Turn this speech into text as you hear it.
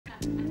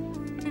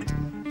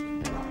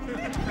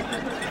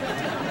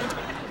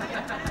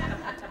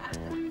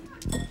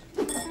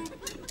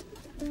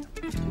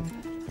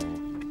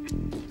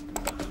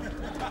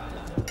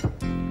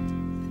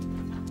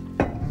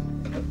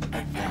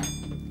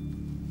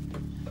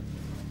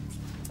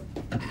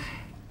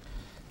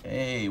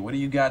Hey, what do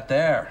you got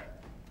there?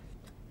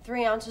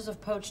 3 ounces of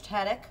poached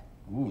haddock.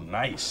 Ooh,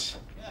 nice.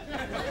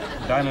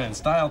 Dining in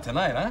style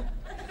tonight, huh?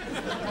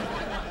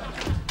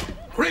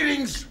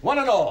 Greetings, one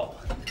and all.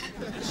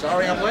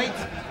 Sorry I'm late,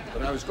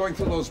 but I was going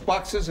through those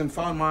boxes and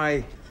found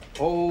my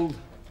old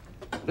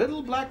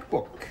little black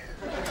book.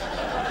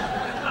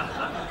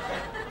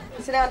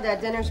 Sit down, Dad.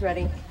 Dinner's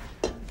ready.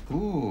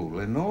 Ooh,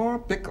 Lenore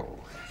Pickle.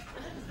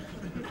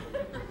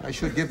 I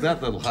should give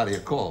that little hottie a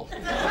call.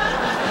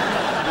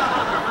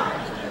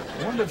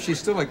 I wonder if she's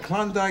still at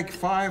Klondike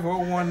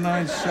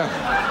 50197.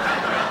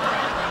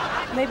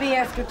 Maybe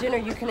after dinner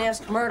you can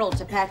ask Myrtle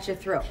to patch you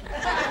through.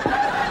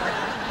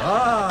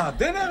 Ah,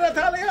 dinner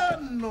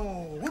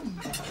Italiano.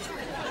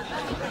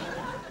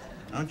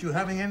 Aren't you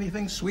having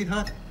anything,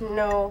 sweetheart?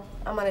 No,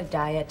 I'm on a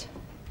diet.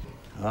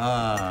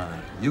 Ah,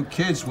 you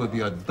kids with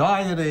your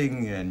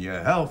dieting and your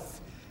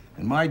health.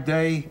 In my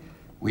day,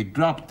 we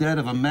dropped dead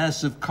of a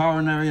massive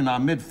coronary in our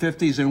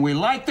mid-50s, and we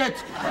liked it.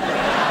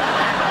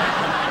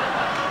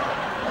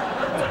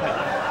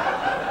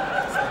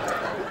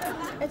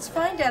 It's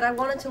fine, Dad. I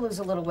wanted to lose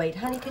a little weight.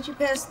 Honey, could you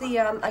pass the,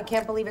 I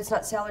can't believe it's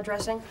not salad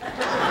dressing?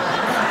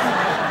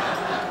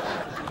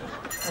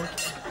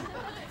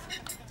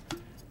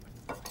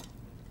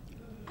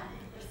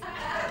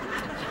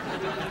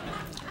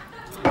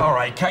 All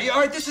right, Carrie.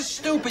 All right, this is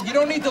stupid. You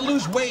don't need to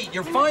lose weight.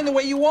 You're fine the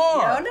way you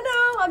are. No,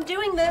 I'm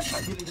doing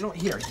this. You know,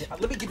 here,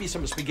 let me give you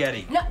some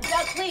spaghetti. No,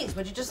 Dad, please,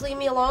 would you just leave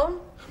me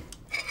alone?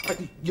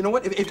 You know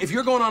what? If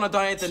you're going on a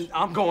diet, then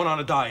I'm going on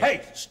a diet.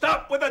 Hey,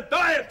 stop with the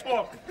diet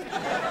talk!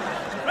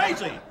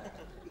 Crazy!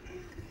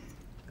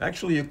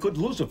 Actually, you could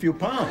lose a few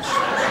pounds.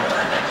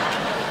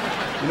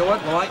 You know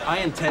what? Well, I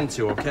intend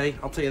to, okay?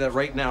 I'll tell you that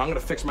right now. I'm gonna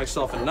fix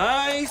myself a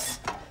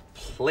nice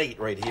plate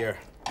right here.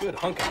 Good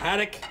hunk of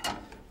haddock,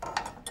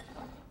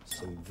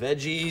 some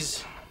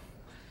veggies,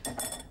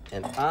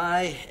 and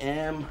I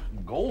am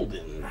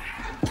golden.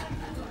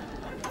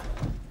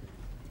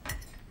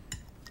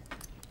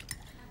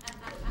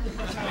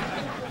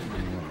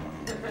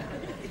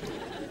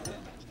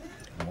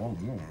 Oh,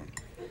 yeah.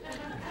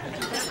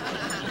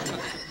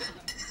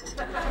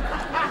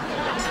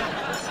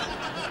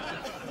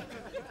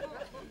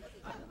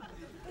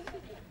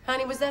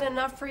 Honey, was that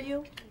enough for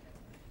you?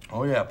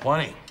 Oh, yeah,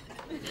 plenty.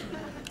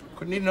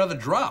 Couldn't eat another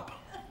drop.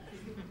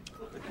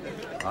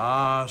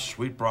 Ah,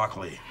 sweet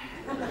broccoli.